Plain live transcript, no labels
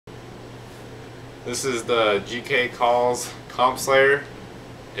This is the GK Calls Comp Slayer.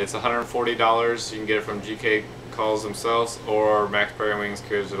 It's $140. You can get it from GK Calls themselves, or Max Prairie Wings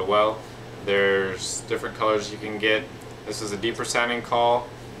carries it as well. There's different colors you can get. This is a deeper sounding call.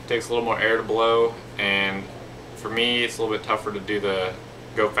 It takes a little more air to blow, and for me it's a little bit tougher to do the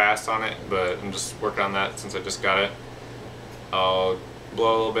go fast on it, but I'm just working on that since I just got it. I'll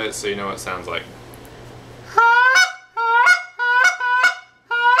blow a little bit so you know what it sounds like.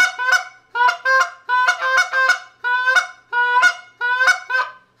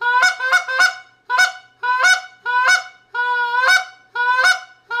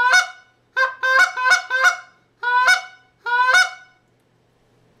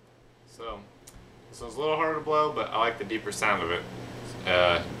 So, this one's a little harder to blow, but I like the deeper sound of it.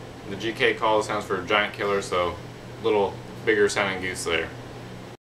 The GK Call sounds for a giant killer, so a little bigger sounding goose there.